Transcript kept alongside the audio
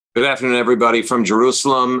Good afternoon, everybody from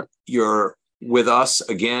Jerusalem. You're with us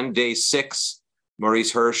again, day 6.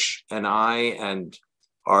 Maurice Hirsch and I and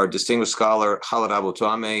our distinguished scholar, Khaled Abu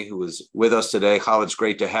Toameh, who is with us today. Khaled, it's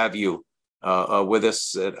great to have you with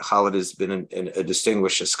us. Khaled has been a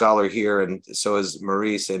distinguished scholar here, and so is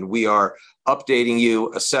Maurice. And we are updating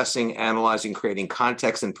you, assessing, analyzing, creating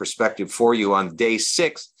context and perspective for you on day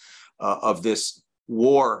 6 of this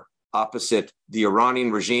war opposite the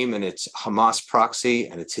Iranian regime and its Hamas proxy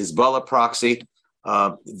and its Hezbollah proxy.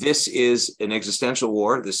 This is an existential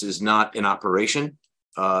war. This is not an operation.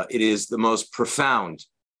 It is the most profound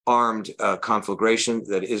armed conflagration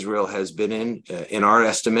that Israel has been in our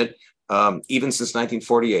estimate, even since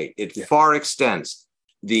 1948. It far extends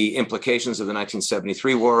the implications of the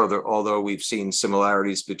 1973 war, although we've seen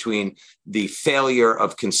similarities between the failure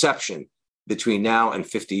of conception between now and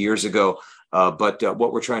 50 years ago. But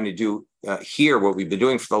what we're trying to do here, what we've been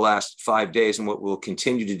doing for the last 5 days and what we'll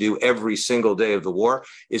continue to do every single day of the war,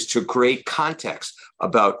 is to create context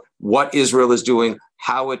about what Israel is doing,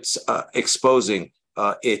 how it's exposing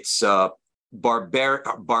its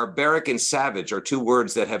barbaric and savage are two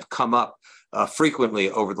words that have come up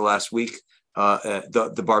frequently over the last week.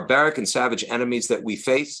 The barbaric and savage enemies that we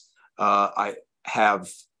face I have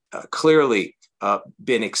clearly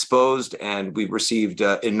been exposed, and we've received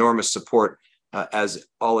enormous support, as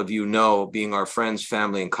all of you know, being our friends,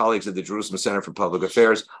 family, and colleagues at the Jerusalem Center for Public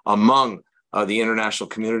Affairs, among the international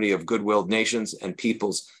community of good-willed nations and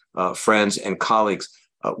peoples, friends and colleagues.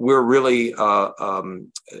 We're really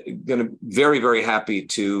going to very, very happy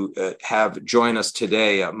to have join us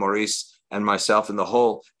today, Maurice and myself and the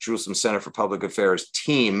whole Jerusalem Center for Public Affairs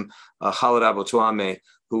team, Khaled Abu Toameh,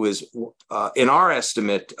 who is, in our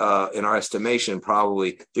estimation,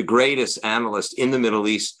 probably the greatest analyst in the Middle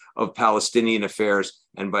East of Palestinian affairs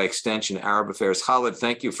and, by extension, Arab affairs. Khaled,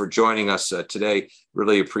 thank you for joining us today.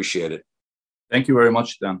 Really appreciate it. Thank you very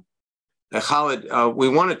much, Dan. Khaled, we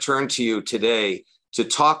want to turn to you today to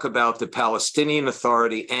talk about the Palestinian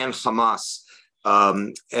Authority and Hamas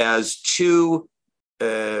as two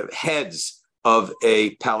heads of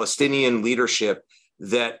a Palestinian leadership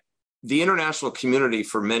that the international community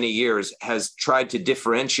for many years has tried to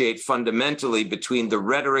differentiate fundamentally between the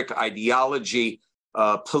rhetoric, ideology,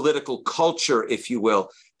 political culture, if you will,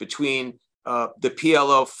 between the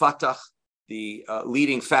PLO, Fatah, the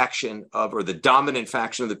leading faction of, or the dominant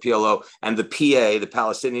faction of the PLO, and the PA, the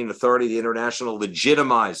Palestinian Authority, the international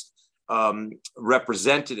legitimized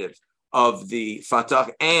representative of the Fatah,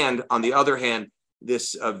 and on the other hand,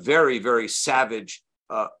 this very, very savage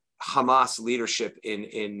Hamas leadership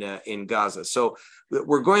in Gaza. So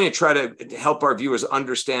we're going to try to help our viewers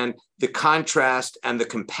understand the contrast and the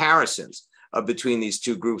comparisons between these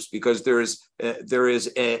two groups, because there is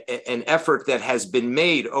an effort that has been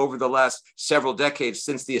made over the last several decades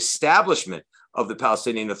since the establishment of the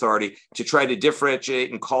Palestinian Authority to try to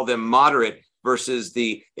differentiate and call them moderate versus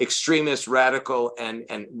the extremist, radical,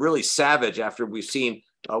 and really savage, after we've seen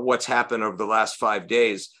what's happened over the last 5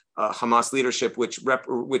 days, Hamas leadership, which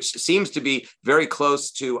seems to be very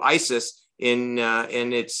close to ISIS in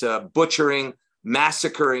its butchering,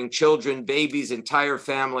 massacring children, babies, entire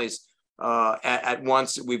families at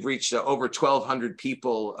once. We've reached over 1,200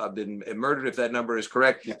 people have been murdered, if that number is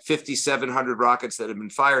correct. Yeah. 5,700 rockets that have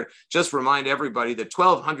been fired. Just remind everybody that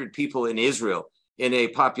 1,200 people in Israel, in a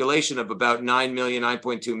population of about 9 million,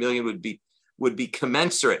 9.2 million, would be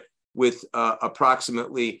commensurate with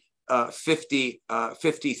approximately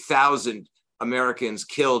 50,000 Americans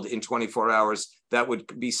killed in 24 hours. That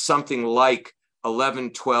would be something like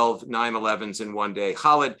 11, 12 9/11s in one day.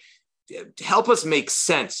 Khaled, help us make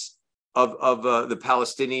sense of the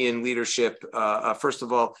Palestinian leadership, first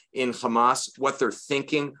of all, in Hamas, what they're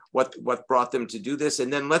thinking, what brought them to do this,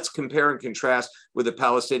 and then let's compare and contrast with the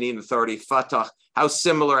Palestinian Authority, Fatah. How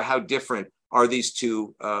similar, how different are these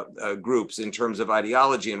two groups in terms of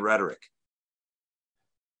ideology and rhetoric?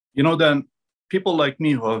 You know, Dan, people like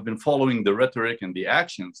me who have been following the rhetoric and the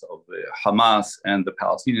actions of the Hamas and the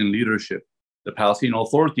Palestinian leadership, the Palestinian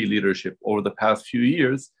Authority leadership over the past few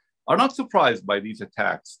years, are not surprised by these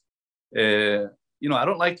attacks. I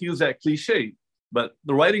don't like to use that cliche, but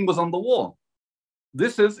the writing was on the wall.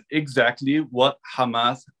 This is exactly what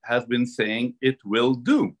Hamas has been saying it will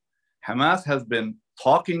do. Hamas has been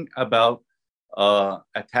talking about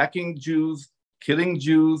attacking Jews, killing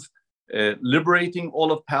Jews, liberating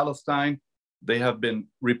all of Palestine. They have been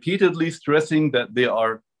repeatedly stressing that they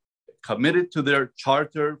are committed to their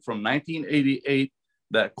charter from 1988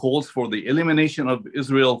 that calls for the elimination of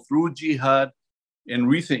Israel through jihad. In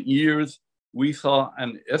recent years, we saw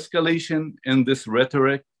an escalation in this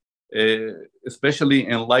rhetoric, especially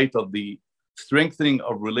in light of the strengthening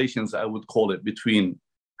of relations, I would call it, between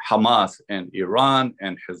Hamas and Iran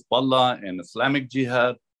and Hezbollah and Islamic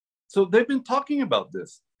Jihad. So they've been talking about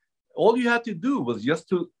this. All you had to do was just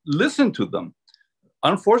to listen to them.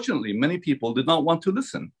 Unfortunately, many people did not want to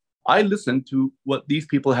listen. I listened to what these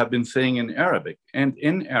people have been saying in Arabic. And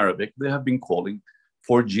in Arabic, they have been calling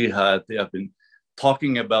for jihad. They have been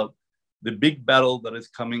talking about the big battle that is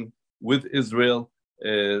coming with Israel.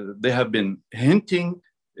 They have been hinting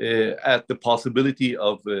at the possibility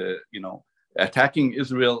of, attacking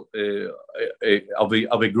Israel,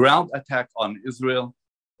 of a ground attack on Israel.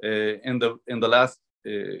 In the last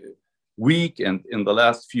week and in the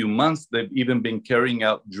last few months, they've even been carrying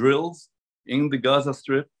out drills in the Gaza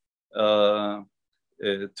Strip to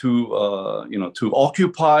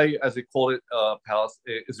occupy, as they call it,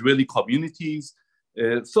 Israeli communities.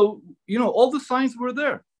 So all the signs were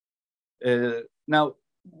there. Now,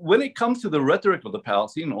 when it comes to the rhetoric of the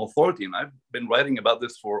Palestinian Authority, and I've been writing about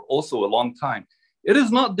this for also a long time, it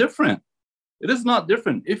is not different. It is not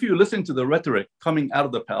different. If you listen to the rhetoric coming out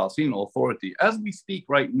of the Palestinian Authority, as we speak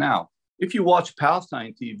right now, if you watch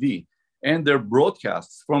Palestine TV and their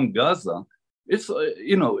broadcasts from Gaza,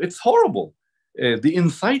 it's horrible. The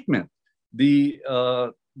incitement, the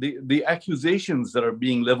accusations that are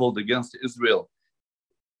being leveled against Israel,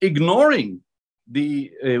 ignoring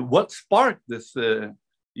what sparked this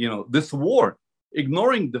this war,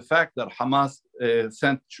 ignoring the fact that Hamas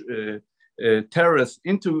sent terrorists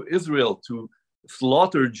into Israel to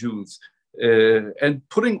slaughter Jews, and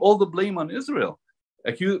putting all the blame on Israel,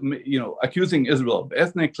 accusing Israel of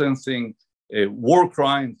ethnic cleansing, war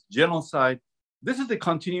crimes, genocide. This is the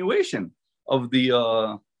continuation of the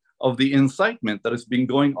incitement that has been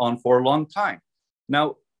going on for a long time.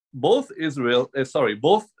 Now, both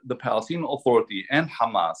the Palestinian Authority and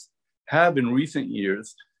Hamas have in recent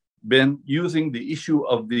years been using the issue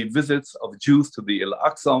of the visits of Jews to the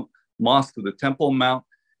Al-Aqsa Mosque, to the Temple Mount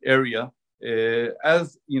area,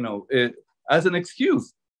 as an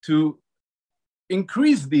excuse to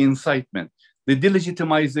increase the incitement, the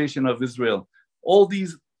delegitimization of Israel, all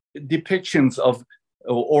these depictions of,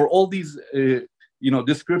 or all these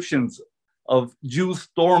descriptions of Jews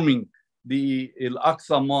storming the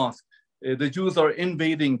Al-Aqsa Mosque. The Jews are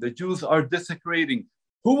invading, the Jews are desecrating.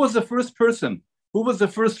 Who was the first person? Who was the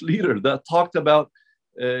first leader that talked about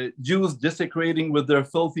Jews desecrating with their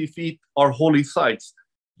filthy feet our holy sites?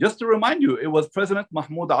 Just to remind you, it was President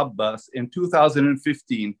Mahmoud Abbas in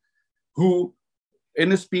 2015 who,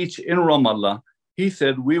 in a speech in Ramallah, he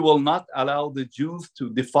said, "We will not allow the Jews to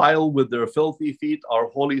defile with their filthy feet our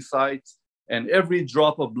holy sites, and every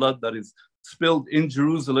drop of blood that is spilled in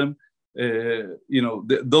Jerusalem,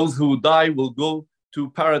 those who die will go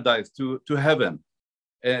to paradise, to heaven."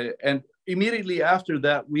 And immediately after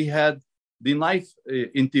that, we had the knife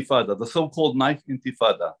intifada, the so-called knife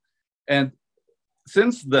intifada. And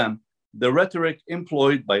since then, the rhetoric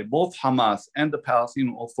employed by both Hamas and the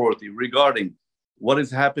Palestinian Authority regarding what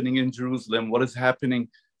is happening in Jerusalem, what is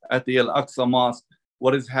happening at the Al-Aqsa Mosque,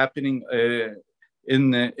 what is happening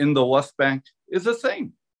in the West Bank is the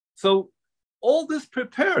same. So all this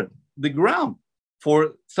prepared the ground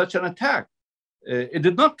for such an attack. It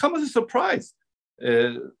did not come as a surprise.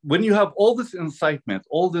 When you have all this incitement,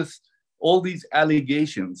 all these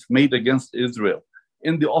allegations made against Israel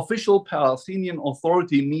in the official Palestinian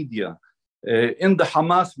Authority media, in the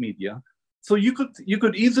Hamas media, so you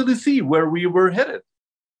could easily see where we were headed.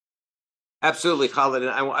 Absolutely, Khaled.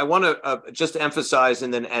 And I want to just emphasize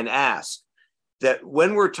and ask that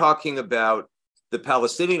when we're talking about the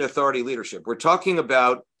Palestinian Authority leadership, we're talking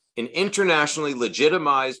about an internationally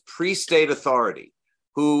legitimized pre-state authority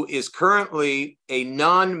who is currently a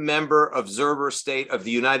non-member observer state of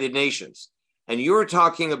the United Nations. And you're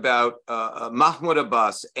talking about Mahmoud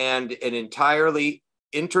Abbas and an entirely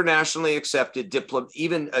internationally accepted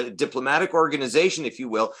diplomatic organization, if you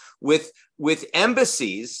will, with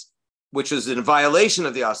embassies, which is in violation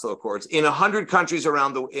of the Oslo Accords, in 100 countries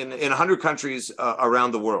around the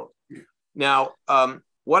world. Now,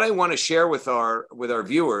 what I want to share with our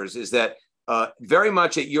viewers is that very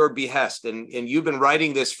much at your behest, and you've been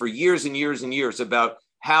writing this for years and years and years about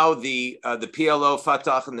how the PLO,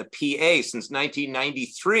 Fatah, and the PA since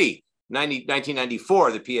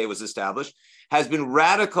 1994, the PA was established, has been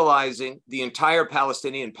radicalizing the entire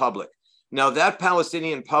Palestinian public. Now that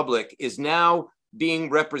Palestinian public is now being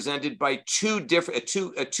represented by a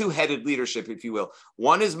two-headed leadership, if you will.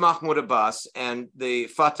 One is Mahmoud Abbas and the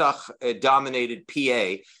Fatah-dominated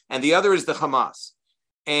PA, and the other is the Hamas.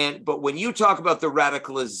 But when you talk about the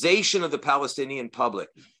radicalization of the Palestinian public,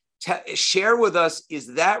 share with us,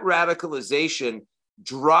 is that radicalization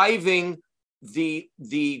driving the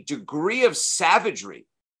degree of savagery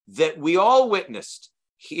that we all witnessed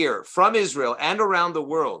here from Israel and around the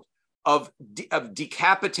world of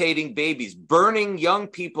decapitating babies, burning young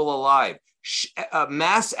people alive,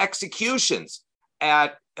 mass executions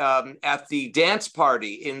at the dance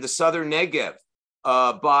party in the southern Negev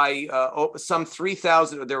by some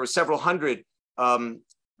 3,000, there were several hundred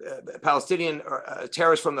Palestinian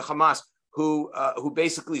terrorists from the Hamas who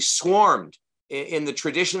basically swarmed in the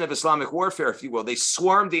tradition of Islamic warfare, if you will. They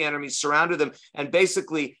swarmed the enemy, surrounded them, and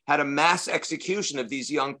basically had a mass execution of these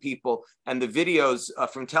young people. And the videos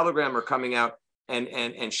from Telegram are coming out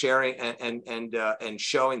and sharing and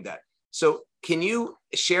showing that. So can you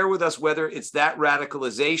share with us whether it's that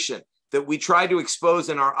radicalization that we try to expose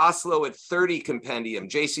in our Oslo at 30 compendium,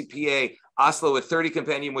 JCPA Oslo at 30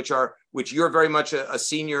 compendium, which you're very much a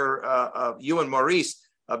senior, you and Maurice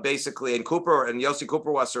basically, and Cooper and Yossi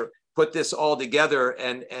Cooperwasser put this all together,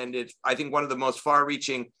 and it's, I think, one of the most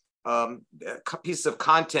far-reaching pieces of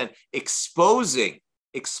content exposing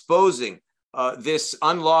this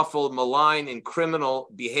unlawful, malign, and criminal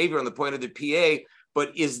behavior on the point of the PA.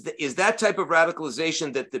 But is that type of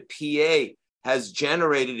radicalization that the PA has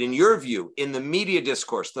generated, in your view, in the media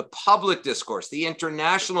discourse, the public discourse, the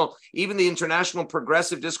international, even the international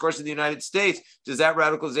progressive discourse in the United States, does that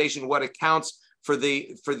radicalization what accounts for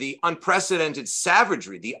the unprecedented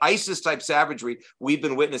savagery, the ISIS-type savagery we've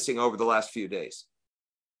been witnessing over the last few days?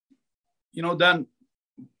 You know, Dan,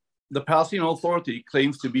 the Palestinian Authority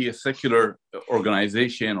claims to be a secular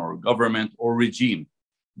organization or government or regime.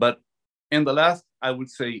 But in the last, I would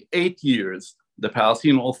say, 8 years, the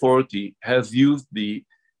Palestinian Authority has used the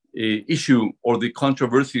issue or the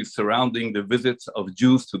controversy surrounding the visits of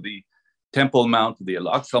Jews to the Temple Mount, to the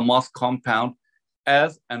Al-Aqsa Mosque compound,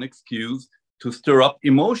 as an excuse to stir up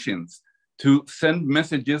emotions, to send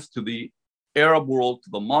messages to the Arab world, to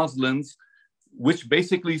the Muslims, which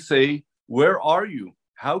basically say, where are you?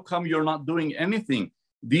 How come you're not doing anything?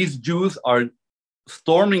 These Jews are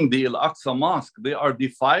storming the Al-Aqsa Mosque. They are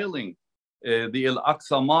defiling the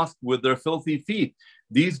Al-Aqsa Mosque with their filthy feet.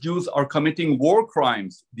 These Jews are committing war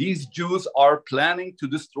crimes. These Jews are planning to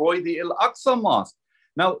destroy the Al-Aqsa Mosque.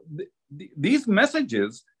 Now, these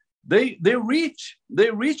messages, they reach the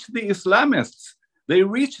Islamists, they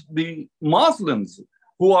reach the Muslims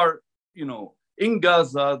who are, in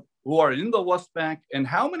Gaza, who are in the West Bank. And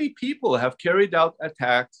how many people have carried out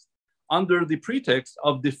attacks under the pretext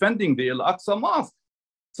of defending the Al-Aqsa Mosque?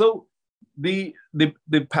 So the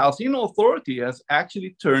Palestinian Authority has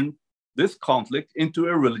actually turned this conflict into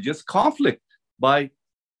a religious conflict by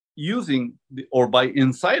using or by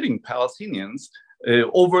inciting Palestinians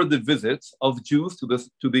over the visits of Jews to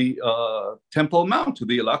the Temple Mount, to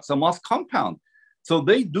the Al-Aqsa Mosque compound. So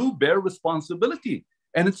they do bear responsibility,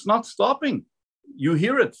 and it's not stopping. You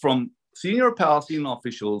hear it from senior Palestinian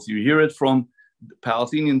officials, you hear it from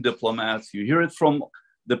Palestinian diplomats, you hear it from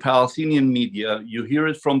the Palestinian media, you hear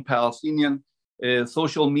it from Palestinian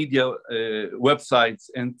social media websites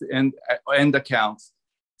and accounts.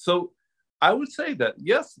 So I would say that,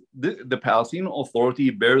 yes, the Palestinian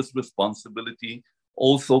Authority bears responsibility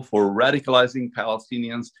also for radicalizing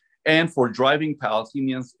Palestinians and for driving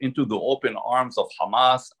Palestinians into the open arms of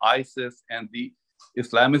Hamas, ISIS, and the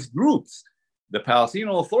Islamist groups. The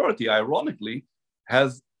Palestinian Authority, ironically,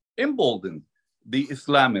 has emboldened the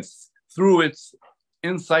Islamists through its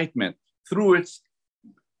incitement, through its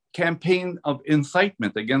campaign of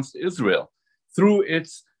incitement against Israel, through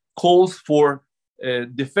its calls for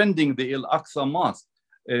defending the Al-Aqsa Mosque,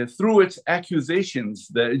 through its accusations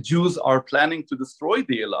that Jews are planning to destroy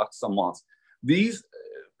the Al-Aqsa Mosque. These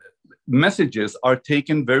messages are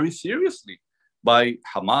taken very seriously by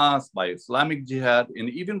Hamas, by Islamic Jihad, and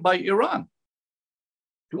even by Iran.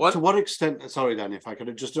 To what extent, sorry, Dan, if I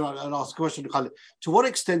could just ask a question to Khaled, to what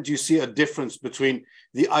extent do you see a difference between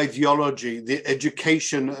the ideology, the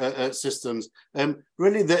education systems,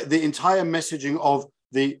 really the entire messaging of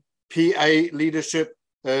the PA leadership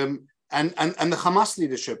and the Hamas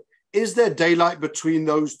leadership? Is there daylight between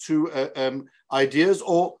those two ideas,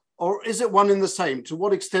 or is it one and the same? To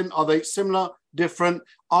what extent are they similar, different?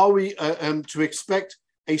 Are we to expect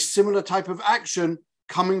a similar type of action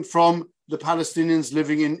coming from the Palestinians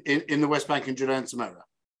living in the West Bank and Judea and Samaria?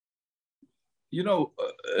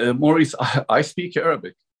 Maurice, I speak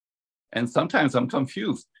Arabic, and sometimes I'm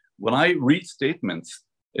confused. When I read statements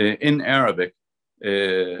in Arabic,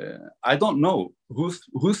 I don't know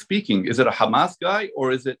who's speaking. Is it a Hamas guy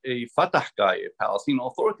or is it a Fatah guy, a Palestinian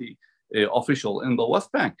Authority official in the West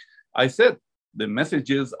Bank? I said the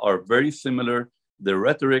messages are very similar. The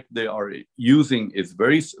rhetoric they are using is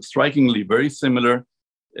very strikingly very similar.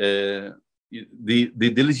 the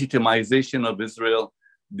delegitimization of Israel,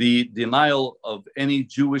 the denial of any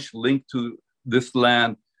Jewish link to this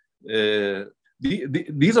land.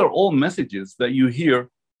 These are all messages that you hear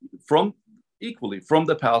from equally from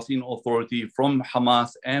the Palestinian Authority, from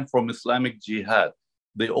Hamas, and from Islamic Jihad.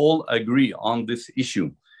 They all agree on this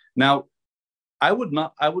issue. Now,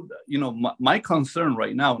 my concern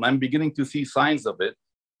right now, and I'm beginning to see signs of it,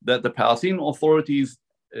 that the Palestinian Authority's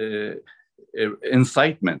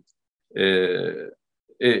incitement,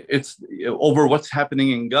 it's over what's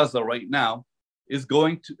happening in Gaza right now,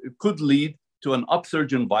 could lead to an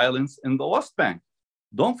upsurge in violence in the West Bank.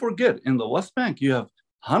 Don't forget, in the West Bank, you have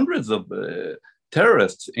hundreds of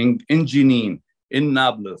terrorists in Jenin, in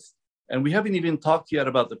Nablus, and we haven't even talked yet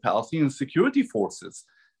about the Palestinian security forces.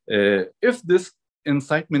 If this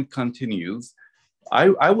incitement continues,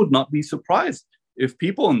 I would not be surprised if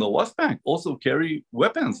people in the West Bank also carry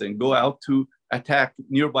weapons and go out to attack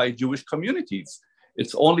nearby Jewish communities.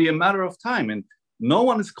 It's only a matter of time, and no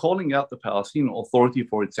one is calling out the Palestinian Authority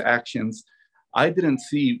for its actions. I didn't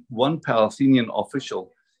see one Palestinian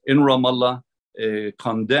official in Ramallah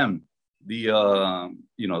condemn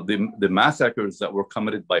the massacres that were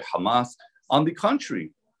committed by Hamas. On the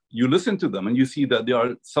contrary, you listen to them and you see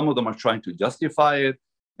that some of them are trying to justify it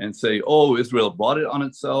and say, oh, Israel brought it on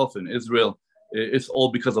itself, and it's all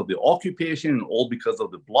because of the occupation, and all because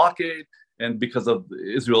of the blockade, and because of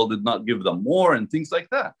Israel did not give them more, and things like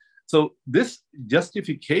that. So this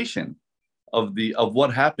justification of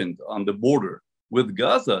what happened on the border with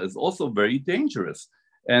Gaza is also very dangerous.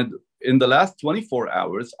 And in the last 24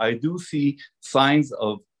 hours, I do see signs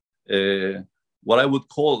of what I would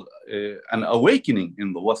call an awakening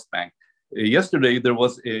in the West Bank. Yesterday, there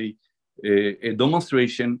was a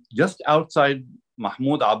demonstration just outside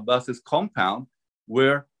Mahmoud Abbas's compound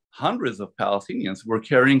where hundreds of Palestinians were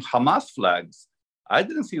carrying Hamas flags. I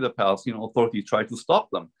didn't see the Palestinian Authority try to stop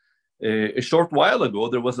them. A short while ago,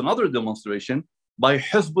 there was another demonstration by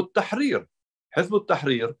Hizb ut-Tahrir. Hizb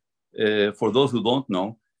ut-Tahrir, for those who don't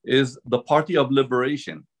know, is the Party of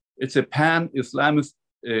Liberation. It's a pan-Islamist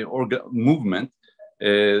movement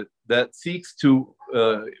that seeks to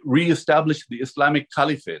reestablish the Islamic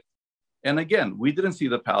Caliphate. And again, we didn't see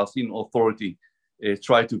the Palestinian Authority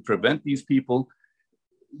try to prevent these people.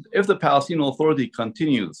 If the Palestinian Authority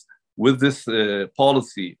continues with this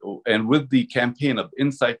policy and with the campaign of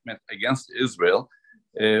incitement against Israel,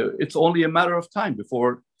 it's only a matter of time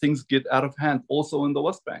before things get out of hand also in the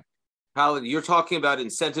West Bank. Khaled, you're talking about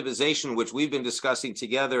incentivization, which we've been discussing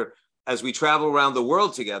together as we travel around the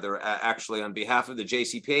world together, actually, on behalf of the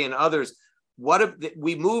JCPA and others. What if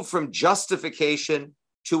we move from justification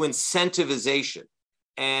to incentivization?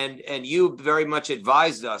 And you very much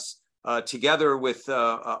advised us together with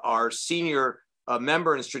our senior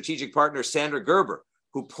member and strategic partner, Sandra Gerber,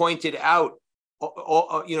 who pointed out,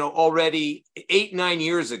 already 8-9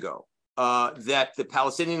 years ago, that the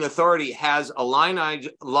Palestinian Authority has a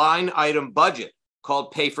line item budget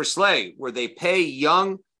called Pay for Slay, where they pay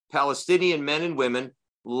young Palestinian men and women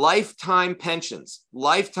lifetime pensions,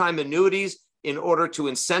 lifetime annuities, in order to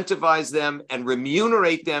incentivize them and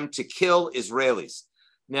remunerate them to kill Israelis.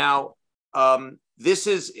 Now, this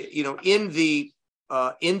is, in the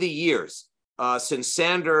years since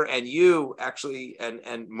Sander and you actually,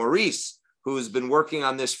 and Maurice, who's been working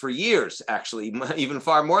on this for years, actually, even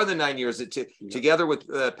far more than 9 years, together with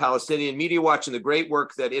Palestinian Media Watch and the great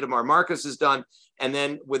work that Itamar Marcus has done, and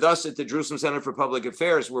then with us at the Jerusalem Center for Public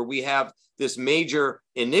Affairs, where we have this major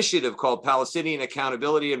initiative called Palestinian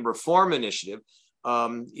Accountability and Reform Initiative,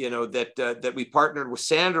 that we partnered with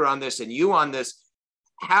Sander on this and you on this.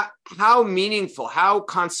 How meaningful, how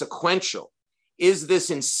consequential is this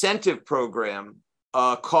incentive program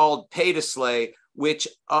called Pay to Slay, which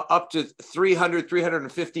up to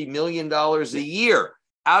 $350 million a year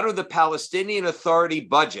out of the Palestinian Authority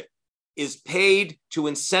budget is paid to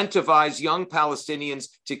incentivize young Palestinians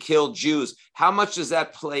to kill Jews? How much does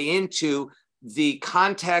that play into the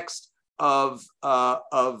context of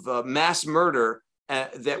mass murder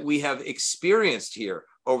that we have experienced here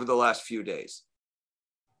over the last few days?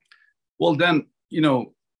 Well, then,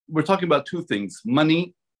 we're talking about two things: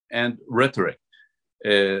 money and rhetoric.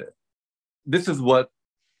 This is what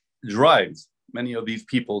drives many of these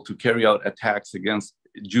people to carry out attacks against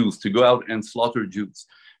Jews, to go out and slaughter Jews.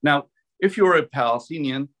 Now, if you're a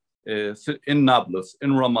Palestinian in Nablus,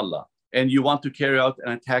 in Ramallah, and you want to carry out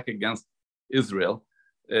an attack against Israel,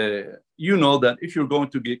 you know that if you're going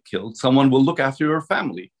to get killed, someone will look after your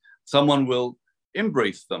family, someone will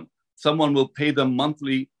embrace them, someone will pay them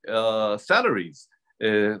monthly salaries.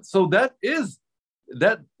 So that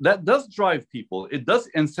does drive people. It does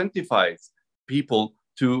incentivize people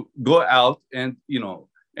to go out and,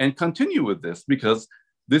 and continue with this, because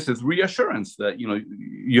this is reassurance that,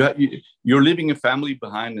 you're leaving a family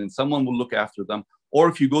behind and someone will look after them. Or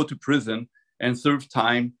if you go to prison and serve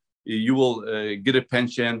time, you will get a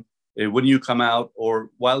pension when you come out, or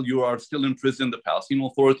while you are still in prison, the Palestinian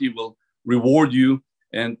Authority will reward you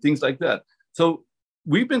and things like that. So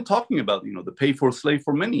we've been talking about, the pay for slave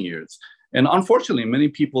for many years. And unfortunately, many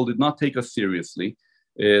people did not take us seriously.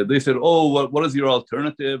 They said, oh, what is your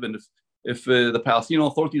alternative? And if the Palestinian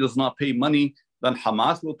Authority does not pay money, then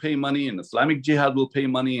Hamas will pay money, and Islamic Jihad will pay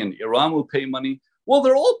money, and Iran will pay money. Well,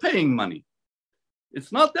 they're all paying money.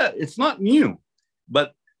 It's not new. But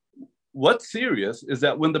what's serious is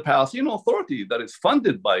that when the Palestinian Authority that is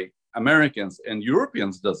funded by Americans and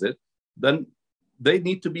Europeans does it, then they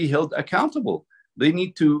need to be held accountable. They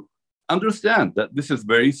need to understand that this is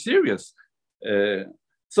very serious.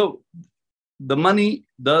 So the money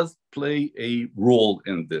does play a role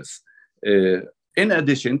in this. In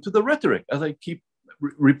addition to the rhetoric, as I keep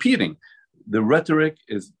repeating, the rhetoric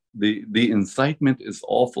is, the incitement is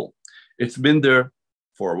awful. It's been there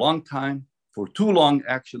for a long time, for too long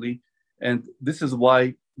actually, and this is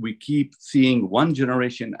why we keep seeing one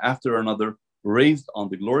generation after another raised on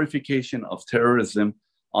the glorification of terrorism,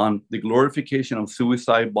 on the glorification of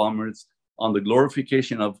suicide bombers, on the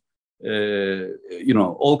glorification of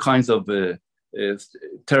all kinds of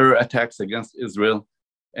terror attacks against Israel.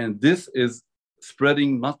 And this is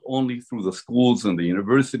spreading not only through the schools and the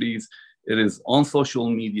universities, it is on social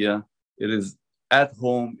media, it is at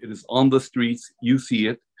home, it is on the streets. You see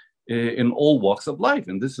it in all walks of life,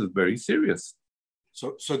 and this is very serious.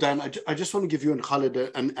 So Dan, I just want to give you and Khaled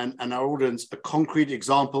and our audience a concrete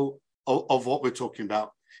example of what we're talking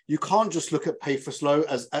about. You can't just look at pay for slave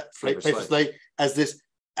as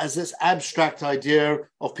this abstract idea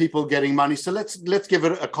of people getting money. So let's give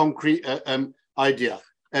it a concrete idea.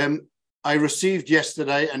 I received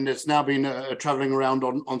yesterday, and it's now been traveling around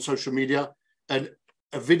on social media,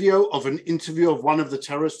 a video of an interview of one of the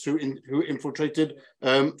terrorists who infiltrated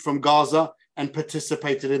from Gaza and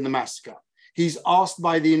participated in the massacre. He's asked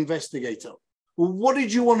by the investigator, well, what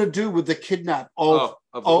did you want to do with the kidnap of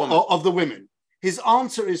the women? His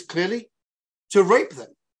answer is clearly to rape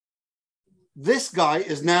them. This guy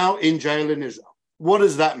is now in jail in Israel. What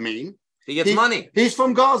does that mean? He gets money. He's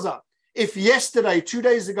from Gaza. If yesterday, 2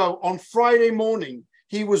 days ago, on Friday morning,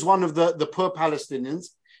 he was one of the poor Palestinians,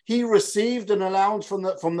 he received an allowance from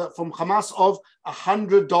Hamas of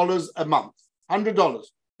 $100 a month. $100.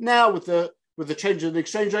 Now with the change in the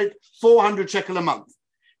exchange rate, 400 shekel a month.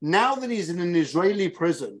 Now that he's in an Israeli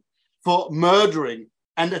prison for murdering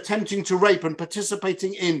and attempting to rape and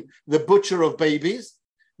participating in the butcher of babies,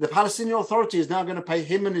 the Palestinian Authority is now going to pay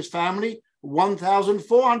him and his family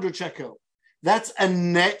 1,400 shekel. That's a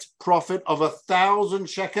net profit of 1,000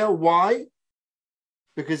 shekel. Why?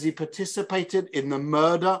 Because he participated in the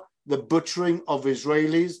murder, the butchering of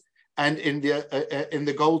Israelis, and in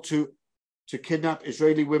the goal to kidnap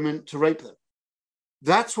Israeli women, to rape them.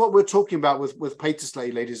 That's what we're talking about with pay to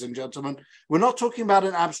slay, ladies and gentlemen. We're not talking about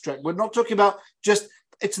an abstract. We're not talking about just,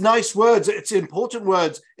 it's nice words, it's important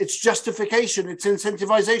words, it's justification, it's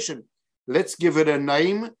incentivization. Let's give it a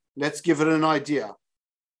name. Let's give it an idea.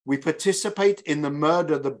 We participate in the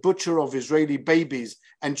murder, the butcher of Israeli babies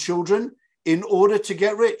and children in order to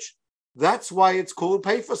get rich. That's why it's called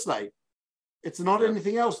pay for slay. It's not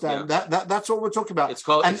anything else, Dan. That's what we're talking about. It's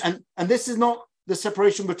called, and this is not the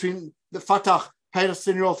separation between the Fatah,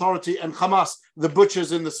 Palestinian Authority, and Hamas, the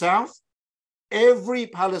butchers in the south. Every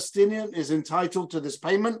Palestinian is entitled to this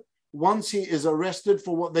payment once he is arrested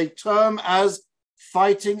for what they term as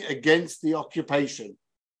fighting against the occupation.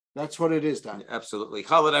 That's what it is, Dan. Absolutely.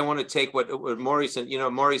 Khaled, I want to take what Maurice, and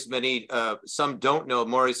Maurice, some don't know,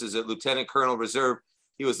 Maurice is a Lieutenant Colonel Reserve.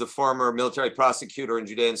 He was the former military prosecutor in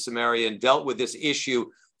Judea and Samaria and dealt with this issue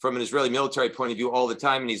from an Israeli military point of view all the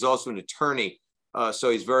time. And he's also an attorney. So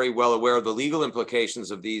he's very well aware of the legal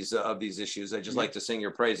implications of these issues. I just like to sing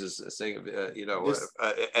your praises, day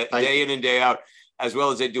in and day out, as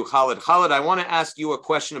well as they do. Khaled, I want to ask you a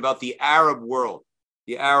question about the Arab world.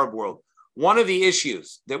 The Arab world. One of the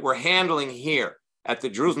issues that we're handling here at the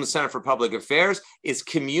Jerusalem Center for Public Affairs is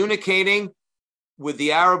communicating with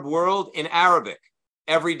the Arab world in Arabic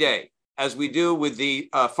every day, as we do with the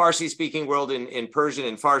Farsi-speaking world in Persian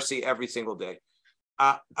and Farsi every single day.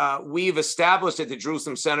 We've established at the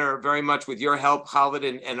Jerusalem Center, very much with your help, Khaled,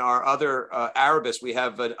 and our other Arabists, we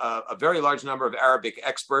have a very large number of Arabic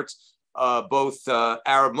experts, both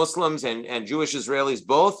Arab Muslims and Jewish Israelis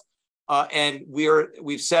both. And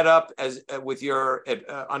we've set up, as with your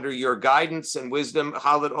under your guidance and wisdom,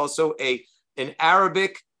 Khaled, also an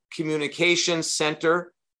Arabic communication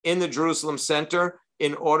center in the Jerusalem Center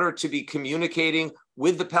in order to be communicating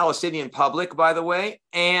with the Palestinian public, by the way,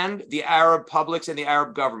 and the Arab publics and the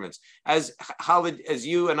Arab governments. As Khaled, as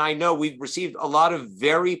you and I know, we've received a lot of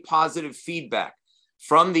very positive feedback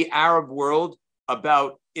from the Arab world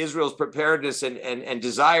about Israel's preparedness and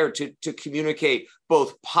desire to communicate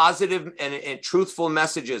both positive and truthful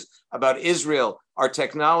messages about Israel, our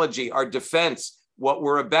technology, our defense, what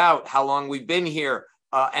we're about, how long we've been here,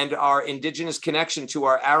 and our indigenous connection to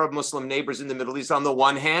our Arab Muslim neighbors in the Middle East on the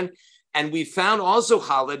one hand. And we found also,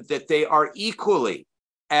 Khaled, that they are equally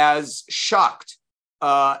as shocked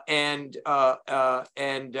and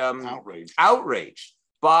outraged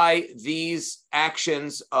by these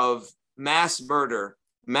actions of mass murder,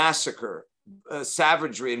 massacre,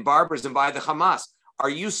 savagery, and barbarism by the Hamas.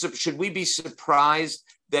 Should we be surprised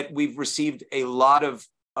that we've received a lot of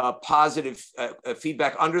positive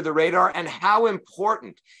feedback under the radar? And how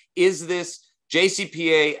important is this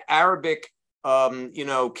JCPA Arabic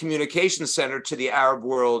communication center to the Arab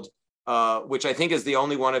world, which I think is the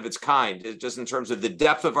only one of its kind, just in terms of the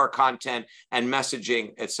depth of our content and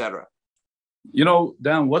messaging, et cetera?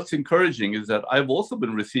 Dan, what's encouraging is that I've also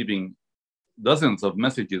been receiving dozens of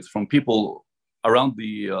messages from people around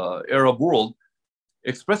the Arab world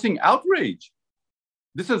expressing outrage.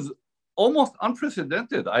 This is almost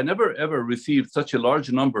unprecedented. I never ever received such a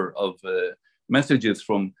large number of messages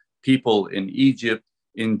from people in Egypt,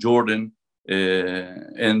 in Jordan,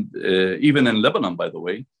 and even in Lebanon, by the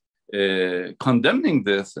way, condemning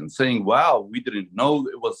this and saying, "Wow, we didn't know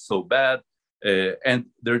it was so bad." And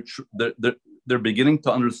they're beginning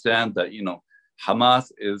to understand that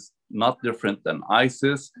Hamas is not different than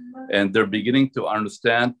ISIS, and they're beginning to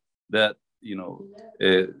understand that the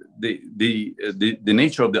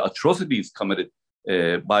nature of the atrocities committed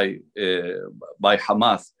by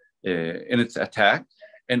Hamas in its attack.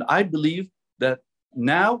 And I believe that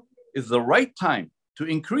now is the right time to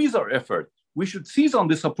increase our effort. We should seize on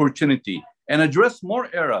this opportunity and address more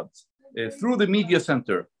Arabs through the media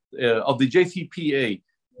center of the JCPA.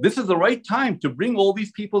 This is the right time to bring all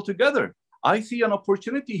these people together. I see an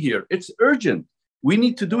opportunity here. It's urgent. We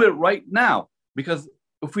need to do it right now, because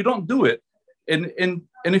if we don't do it, in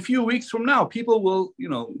a few weeks from now, people will,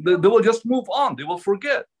 they will just move on. They will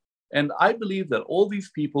forget. And I believe that all these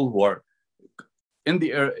people who are in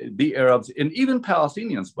the Arabs, and even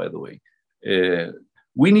Palestinians, by the way,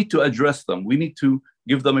 we need to address them. We need to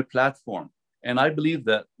give them a platform. And I believe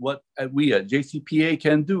that what we at JCPA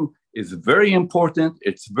can do is very important.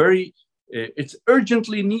 It's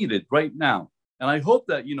urgently needed right now. And I hope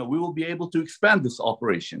that, we will be able to expand this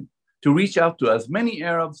operation to reach out to as many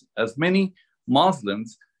Arabs, as many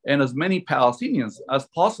Muslims, and as many Palestinians as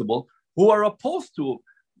possible who are opposed to,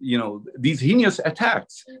 these heinous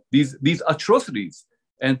attacks, these atrocities.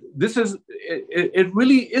 And it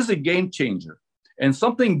really is a game changer, and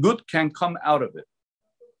something good can come out of it.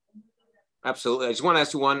 Absolutely. I just want to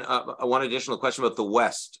ask you one additional question about the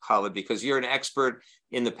West, Khaled, because you're an expert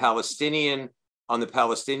in the Palestinian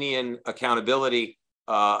accountability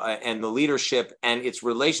and the leadership and its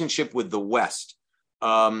relationship with the West.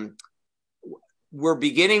 We're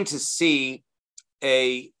beginning to see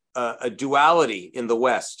a duality in the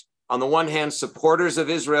West. On the one hand, supporters of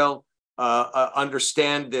Israel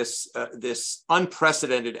understand this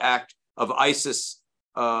unprecedented act of ISIS,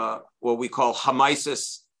 what we call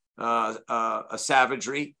Hamisis, a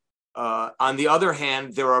savagery. On the other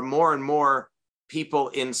hand, there are more and more people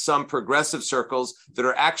in some progressive circles that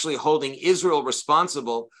are actually holding Israel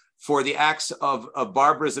responsible for the acts of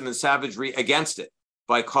barbarism and savagery against it,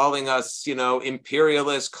 by calling us,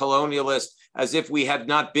 imperialist, colonialist, as if we have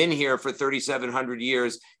not been here for 3,700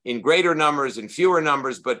 years in greater numbers and fewer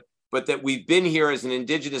numbers, but that we've been here as an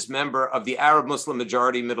indigenous member of the Arab Muslim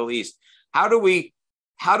majority Middle East. How do we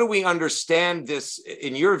understand this,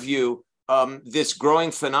 in your view, this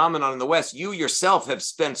growing phenomenon in the West? You yourself have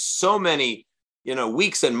spent so many,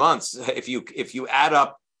 weeks and months, if you add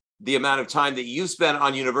up the amount of time that you've spent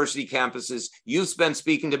on university campuses, you've spent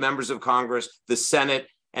speaking to members of Congress, the Senate,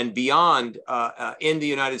 and beyond in the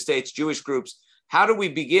United States, Jewish groups. How do we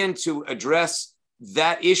begin to address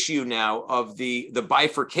that issue now of the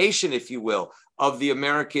bifurcation, if you will, of the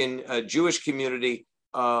American Jewish community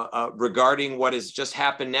regarding what has just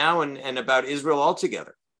happened now and about Israel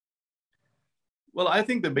altogether? Well, I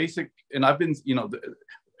think the basic, and I've been,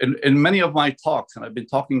 in many of my talks, and I've been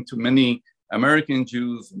talking to many American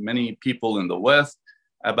Jews, many people in the West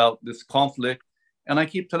about this conflict. And I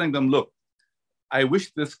keep telling them, look, I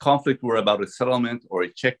wish this conflict were about a settlement or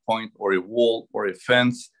a checkpoint or a wall or a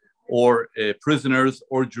fence or prisoners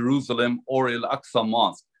or Jerusalem or Al-Aqsa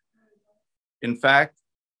Mosque. In fact,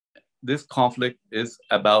 this conflict is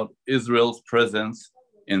about Israel's presence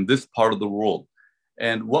in this part of the world.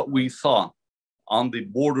 And what we saw on the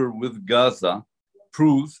border with Gaza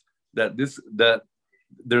proves that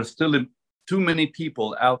there's still too many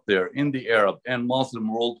people out there in the Arab and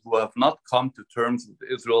Muslim world who have not come to terms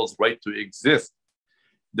with Israel's right to exist.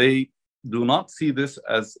 They do not see this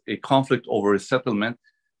as a conflict over a settlement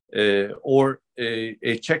or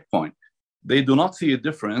a checkpoint. They do not see a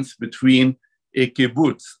difference between a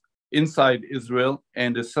kibbutz inside Israel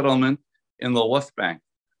and a settlement in the West Bank.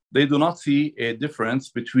 They do not see a difference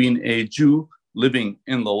between a Jew living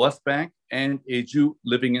in the West Bank and a Jew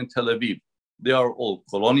living in Tel Aviv. They are all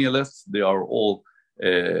colonialists, they are all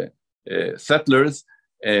settlers,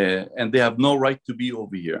 and they have no right to be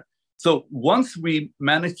over here. So once we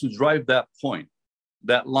manage to drive that point,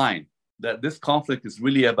 that line, that this conflict is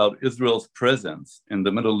really about Israel's presence in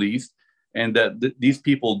the Middle East, and that these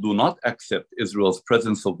people do not accept Israel's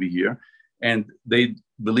presence over here, and they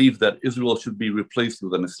believe that Israel should be replaced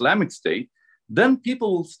with an Islamic state, then people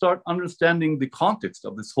will start understanding the context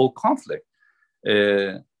of this whole conflict.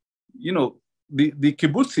 The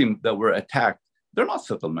kibbutzim that were attacked, they're not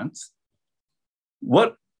settlements.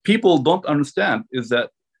 What people don't understand is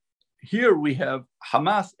that here we have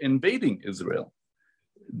Hamas invading Israel.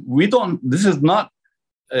 This is not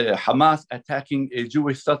Hamas attacking a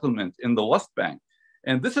Jewish settlement in the West Bank.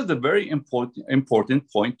 And this is a very important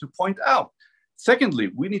point to point out. Secondly,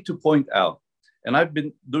 we need to point out, and I've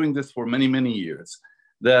been doing this for many, many years,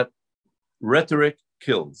 that rhetoric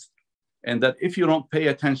kills. And that if you don't pay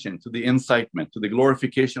attention to the incitement, to the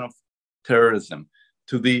glorification of terrorism,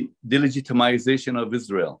 to the delegitimization of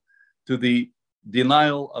Israel, to the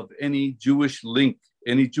denial of any Jewish link,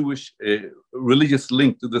 any Jewish religious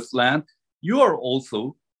link to this land, you are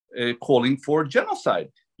also calling for genocide.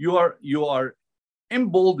 You are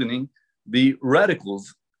emboldening the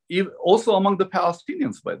radicals, also among the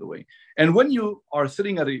Palestinians, by the way. And when you are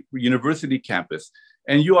sitting at a university campus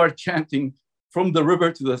and you are chanting, "From the river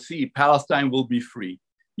to the sea, Palestine will be free,"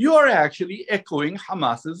 you are actually echoing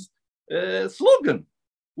Hamas's slogan,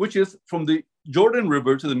 which is "From the Jordan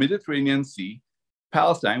River to the Mediterranean Sea,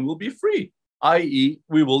 Palestine will be free," i.e.,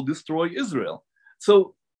 we will destroy Israel.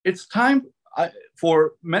 So it's time for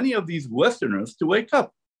many of these Westerners to wake up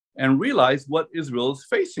and realize what Israel is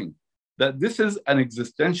facing, that this is an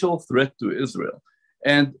existential threat to Israel.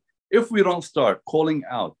 And if we don't start calling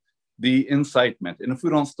out the incitement, and if we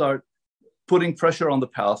don't start putting pressure on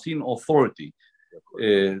the Palestinian Authority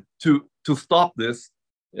to stop this,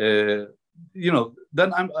 then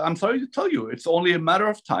I'm sorry to tell you, it's only a matter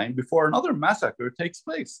of time before another massacre takes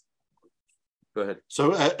place. Go ahead. So,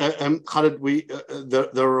 Khaled,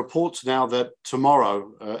 there are reports now that tomorrow,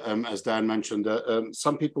 as Dan mentioned,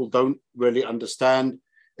 some people don't really understand,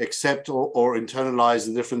 accept, or internalize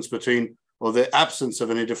the difference between, or the absence of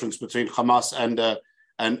any difference between Hamas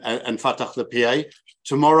and Fatah, the PA.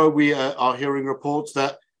 Tomorrow, we are hearing reports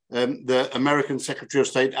that the American Secretary of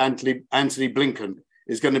State, Antony Blinken,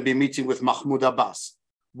 is going to be meeting with Mahmoud Abbas.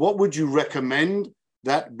 What would you recommend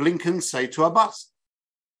that Blinken say to Abbas?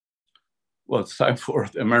 Well, it's time for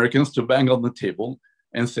the Americans to bang on the table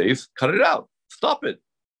and say, cut it out, stop it.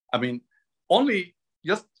 I mean, only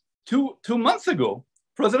just two months ago,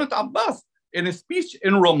 President Abbas, in a speech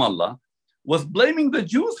in Ramallah, was blaming the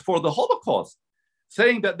Jews for the Holocaust,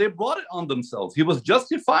 saying that they brought it on themselves. He was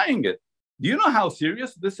justifying it. Do you know how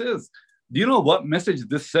serious this is? Do you know what message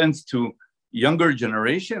this sends to younger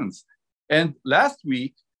generations? And last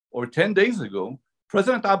week, or 10 days ago,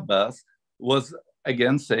 President Abbas was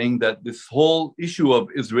again saying that this whole issue of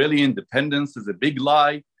Israeli independence is a big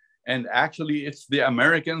lie. And actually, it's the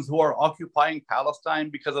Americans who are occupying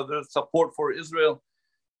Palestine because of their support for Israel.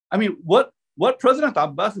 I mean, what President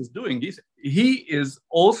Abbas is doing, he is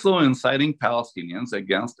also inciting Palestinians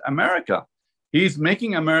against America. He's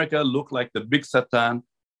making America look like the big Satan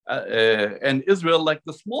and Israel like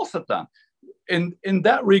the small Satan. In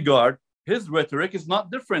that regard, his rhetoric is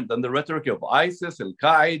not different than the rhetoric of ISIS,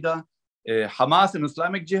 Al-Qaeda, Hamas, and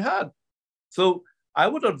Islamic Jihad. So I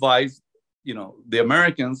would advise, the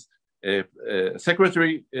Americans,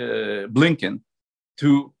 Secretary Blinken,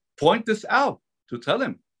 to point this out, to tell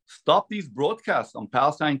him, stop these broadcasts on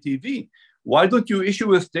Palestine TV. Why don't you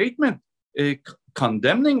issue a statement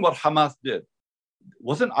condemning what Hamas did?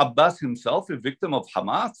 Wasn't Abbas himself a victim of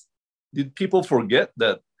Hamas? Did people forget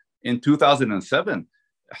that in 2007,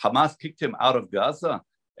 Hamas kicked him out of Gaza,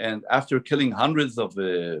 and after killing hundreds of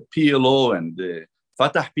PLO and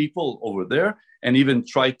Fatah people over there, and even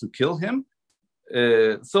tried to kill him?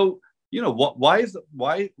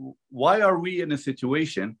 Why are we in a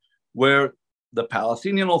situation where the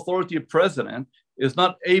Palestinian Authority president is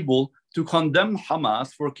not able to condemn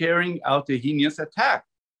Hamas for carrying out a heinous attack.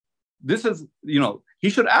 This is, he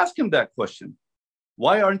should ask him that question.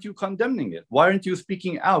 Why aren't you condemning it? Why aren't you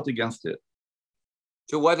speaking out against it?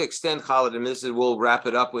 To what extent, Khaled, and we'll wrap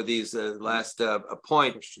it up with these last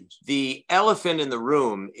point, the elephant in the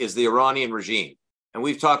room is the Iranian regime. And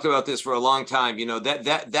we've talked about this for a long time.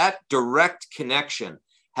 That direct connection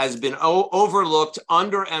has been overlooked,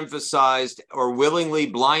 underemphasized, or willingly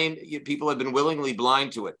blind. People have been willingly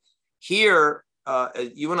blind to it. Here,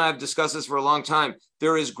 you and I have discussed this for a long time.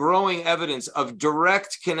 There is growing evidence of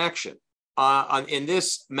direct connection in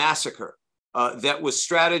this massacre that was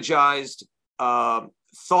strategized,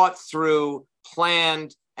 thought through,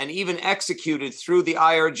 planned, and even executed through the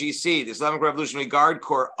IRGC, the Islamic Revolutionary Guard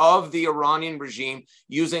Corps of the Iranian regime,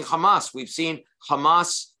 using Hamas. We've seen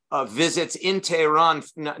Hamas visits in Tehran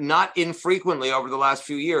not infrequently over the last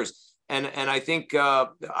few years. And I think,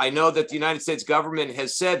 I know that the United States government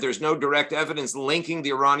has said there's no direct evidence linking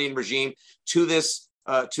the Iranian regime to this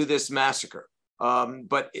massacre.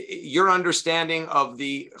 But your understanding of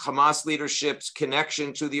the Hamas leadership's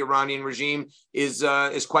connection to the Iranian regime is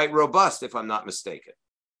quite robust, if I'm not mistaken.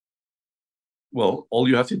 Well, all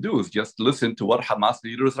you have to do is just listen to what Hamas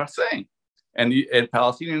leaders are saying, and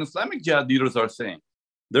Palestinian Islamic Jihad leaders are saying.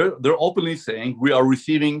 They're openly saying we are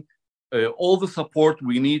receiving all the support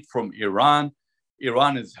we need from Iran.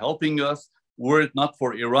 Iran is helping us. Were it not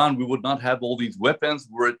for Iran, we would not have all these weapons.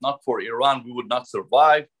 Were it not for Iran, we would not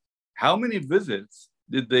survive. How many visits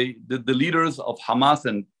did the leaders of Hamas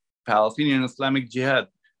and Palestinian Islamic Jihad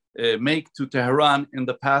make to Tehran in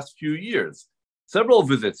the past few years? Several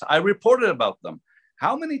visits. I reported about them.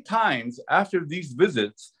 How many times after these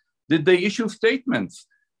visits did they issue statements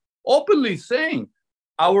openly saying,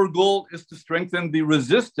 our goal is to strengthen the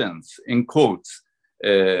resistance, in quotes,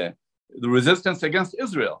 the resistance against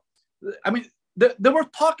Israel? I mean, they were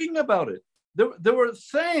talking about it. They were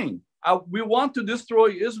saying, we want to destroy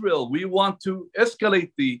Israel. We want to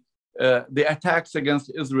escalate the attacks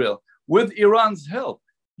against Israel with Iran's help.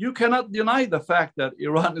 You cannot deny the fact that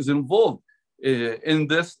Iran is involved in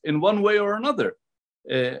this in one way or another.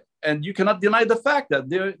 And you cannot deny the fact that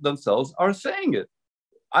they themselves are saying it.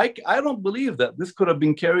 I don't believe that this could have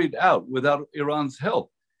been carried out without Iran's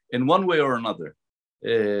help in one way or another.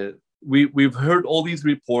 We've heard all these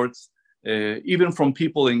reports, even from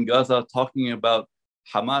people in Gaza, talking about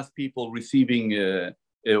Hamas people receiving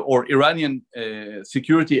or Iranian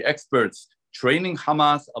security experts training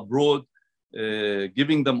Hamas abroad,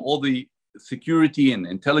 giving them all the security and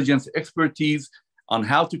intelligence expertise on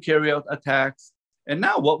how to carry out attacks. And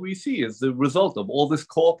now what we see is the result of all this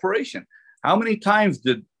cooperation. How many times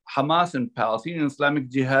did Hamas and Palestinian Islamic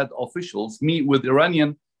Jihad officials meet with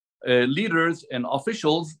Iranian leaders and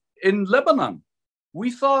officials in Lebanon? We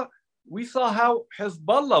saw how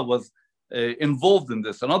Hezbollah was involved in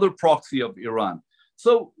this, another proxy of Iran.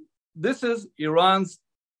 So this is Iran's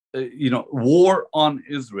war on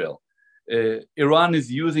Israel. Iran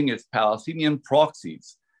is using its Palestinian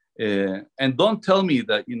proxies. And don't tell me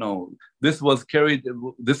that this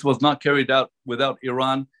was not carried out without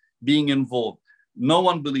Iran being involved. No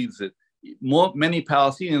one believes it. Many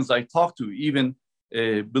Palestinians I talk to even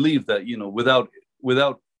believe that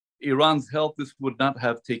without Iran's help, this would not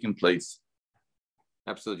have taken place.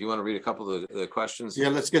 Absolutely. You want to read a couple of the questions? Yeah,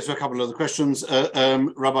 let's get to a couple of the questions.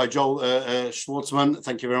 Rabbi Joel Schwartzman,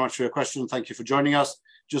 thank you very much for your question. Thank you for joining us.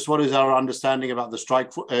 Just what is our understanding about the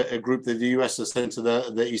strike group that the US has sent to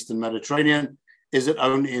the Eastern Mediterranean? Is it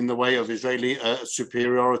only in the way of Israeli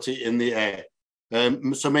superiority in the air?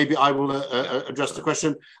 So maybe I will address the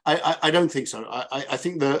question. I don't think so. I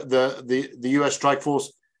think the US strike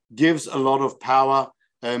force gives a lot of power,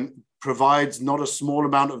 provides not a small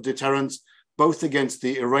amount of deterrence, both against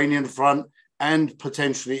the Iranian front and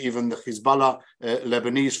potentially even the Hezbollah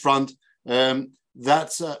Lebanese front.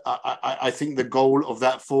 That's, I think, the goal of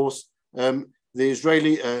that force. The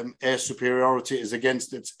Israeli air superiority is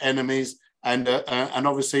against its enemies. And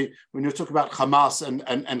obviously, when you talk about Hamas and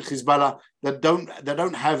Hezbollah that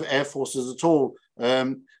don't have air forces at all,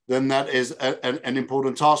 then that is an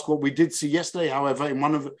important task. What we did see yesterday, however, in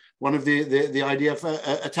one of the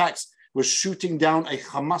IDF attacks, was shooting down a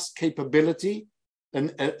Hamas capability, an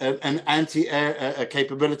anti-air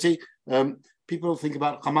capability. People think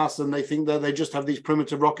about Hamas and they think that they just have these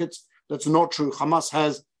primitive rockets. That's not true. Hamas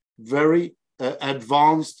has very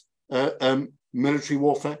advanced military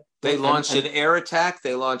warfare. They launched an air attack.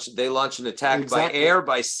 They launched an attack by air,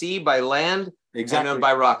 by sea, by land, and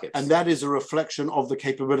by rockets. And that is a reflection of the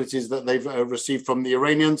capabilities that they've received from the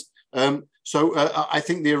Iranians. So I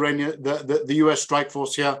think the US strike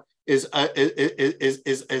force here is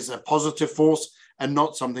a positive force, and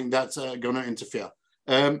not something that's going to interfere.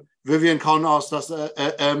 Vivian Khan asked us,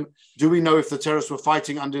 do we know if the terrorists were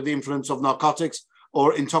fighting under the influence of narcotics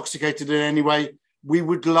or intoxicated in any way? We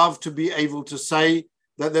would love to be able to say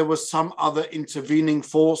that there was some other intervening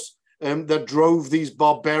force that drove these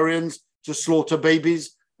barbarians to slaughter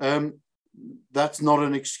babies. That's not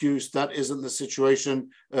an excuse. That isn't the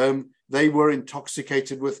situation. They were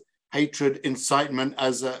intoxicated with hatred, incitement,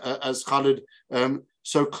 as Khaled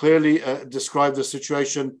so clearly described the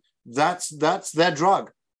situation. That's their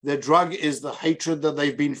drug. Their drug is the hatred that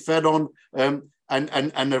they've been fed on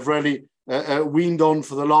and have really weaned on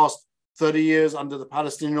for the last 30 years under the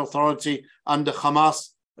Palestinian Authority, under Hamas,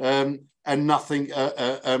 and nothing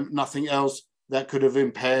else that could have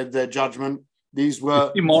impaired their judgment. These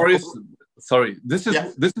were Morris. Sorry, this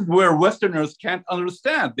is where Westerners can't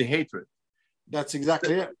understand the hatred. That's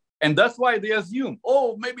exactly it. And that's why they assume,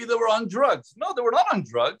 oh, maybe they were on drugs. No, they were not on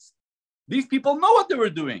drugs. These people know what they were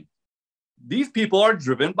doing. These people are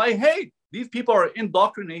driven by hate. These people are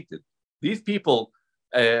indoctrinated. These people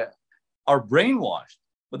are brainwashed.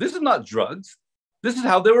 But this is not drugs. This is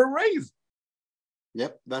how they were raised.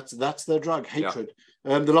 Yep, that's their drug, hatred.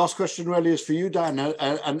 Yeah. The last question really is for you, Dan,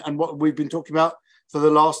 and what we've been talking about for the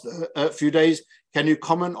last few days. Can you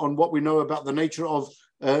comment on what we know about the nature of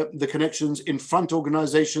the connections in front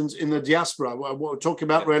organizations in the diaspora? What we're talking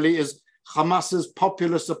about really is Hamas's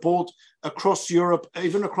popular support across Europe,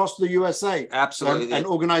 even across the USA. Absolutely. And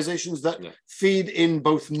organizations that feed in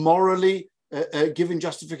both morally, giving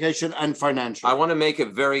justification, and financial. I want to make a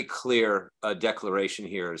very clear declaration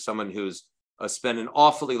here as someone who's spent an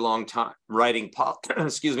awfully long time writing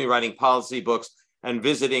policy books and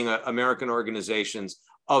visiting American organizations,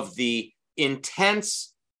 of the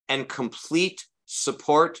intense and complete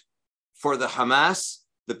support for the Hamas,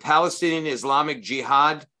 the Palestinian Islamic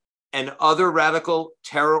Jihad, and other radical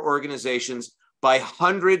terror organizations by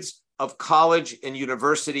hundreds of college and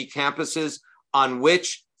university campuses on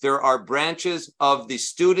which there are branches of the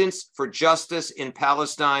Students for Justice in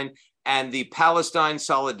Palestine and the Palestine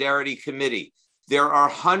Solidarity Committee. There are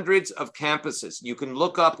hundreds of campuses. You can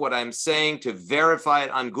look up what I'm saying to verify it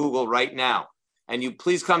on Google right now. And you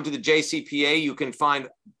please come to the JCPA. You can find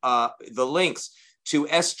the links to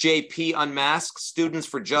SJP Unmasked, Students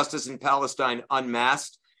for Justice in Palestine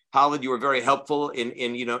Unmasked. Khaled, you were very helpful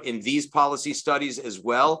in these policy studies as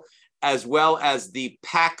well as the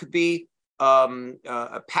PACB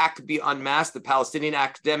Unmasked, the Palestinian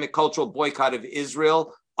Academic Cultural Boycott of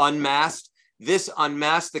Israel Unmasked. This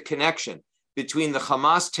unmasked the connection between the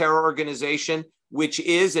Hamas terror organization, which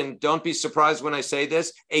is, and don't be surprised when I say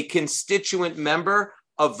this, a constituent member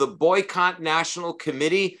of the Boycott National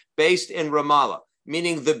Committee based in Ramallah,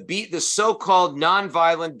 meaning the so-called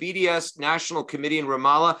nonviolent BDS National Committee in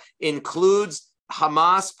Ramallah includes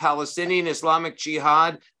Hamas, Palestinian Islamic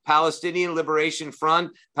Jihad, Palestinian Liberation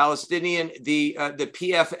Front, the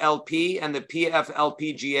PFLP and the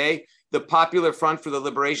PFLPGA, the Popular Front for the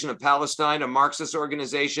Liberation of Palestine, a Marxist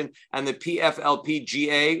organization, and the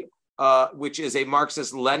PFLPGA, which is a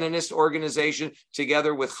Marxist-Leninist organization,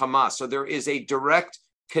 together with Hamas. So there is a direct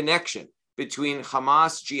connection between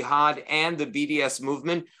Hamas, Jihad, and the BDS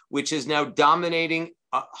movement, which is now dominating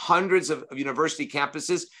hundreds of university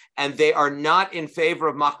campuses, and they are not in favor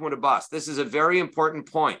of Mahmoud Abbas. This is a very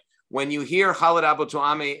important point. When you hear Khaled Abu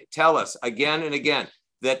Toameh tell us again and again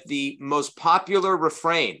that the most popular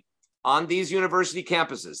refrain on these university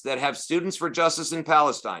campuses that have Students for Justice in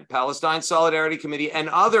Palestine, Palestine Solidarity Committee, and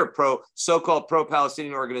other so-called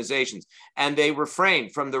pro-Palestinian organizations, and they refrain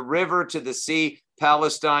from the river to the sea,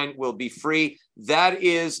 Palestine will be free. That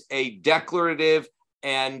is a declarative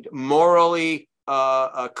and morally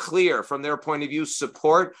clear, from their point of view,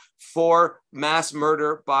 support for mass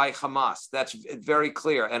murder by Hamas. That's very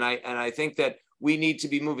clear, and I think that we need to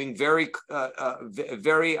be moving very,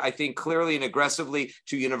 I think, clearly and aggressively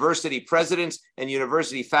to university presidents and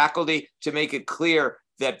university faculty to make it clear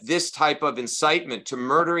that this type of incitement to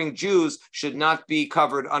murdering Jews should not be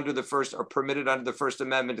covered under the First or permitted under the First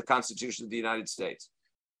Amendment to the Constitution of the United States.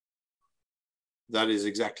 That is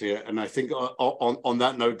exactly it. And I think on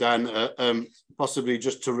that note, Dan, possibly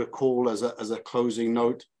just to recall as a closing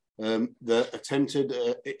note, the attempted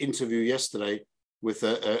interview yesterday with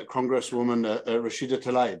Congresswoman Rashida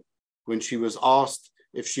Tlaib, when she was asked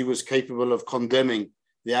if she was capable of condemning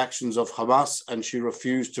the actions of Hamas, and she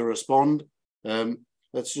refused to respond.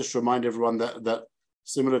 Let's just remind everyone that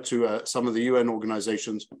similar to some of the UN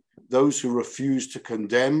organizations, those who refuse to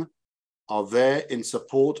condemn are there in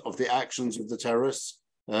support of the actions of the terrorists.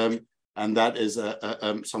 And that is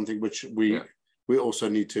something which we also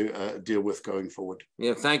need to deal with going forward.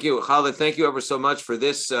 Yeah, thank you, Khaled. Thank you ever so much for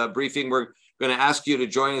this briefing. We're going to ask you to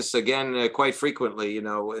join us again quite frequently, in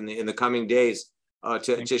the coming days,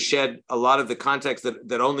 to shed a lot of the context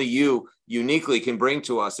that only you uniquely can bring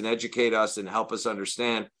to us and educate us and help us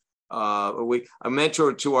understand. A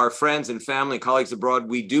mentor to our friends and family, colleagues abroad.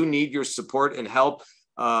 We do need your support and help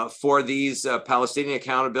for these Palestinian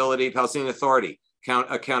Authority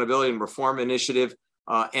accountability and reform initiative,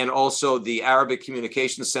 and also the Arabic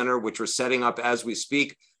Communications Center, which we're setting up as we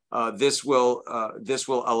speak. This will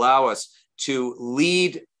allow us to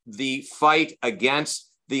lead the fight against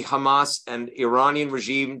the Hamas and Iranian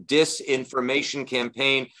regime disinformation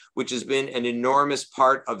campaign, which has been an enormous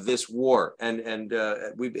part of this war. And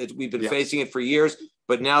we've been facing it for years,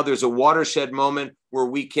 but now there's a watershed moment where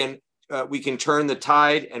we can turn the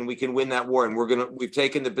tide and we can win that war. And we've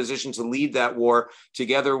taken the position to lead that war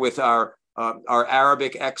together with our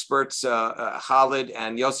Arabic experts, Khaled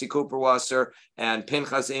and Yossi Cooperwasser and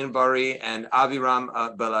Pinchas Inbari and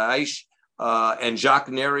Aviram Belaish and Jacques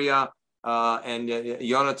Neria and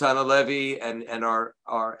Yonatan Alevi and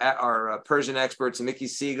our Persian experts, Mickey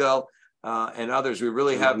Siegel and others. We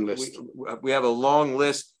really have we have a long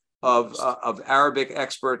list of Arabic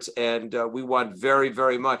experts, and we want very,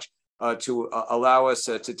 very much to allow us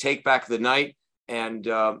to take back the night and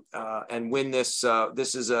win this.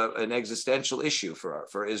 This is an existential issue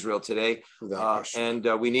for Israel today, and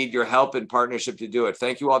we need your help and partnership to do it.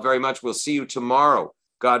 Thank you all very much. We'll see you tomorrow,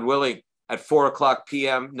 God willing, at 4:00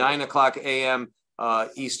 p.m., 9:00 a.m.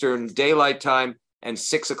 Eastern Daylight Time, and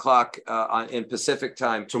 6:00 in Pacific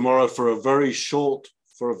Time. Tomorrow for a very short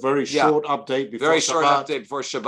update before Shabbat. Very short update before Shabbat.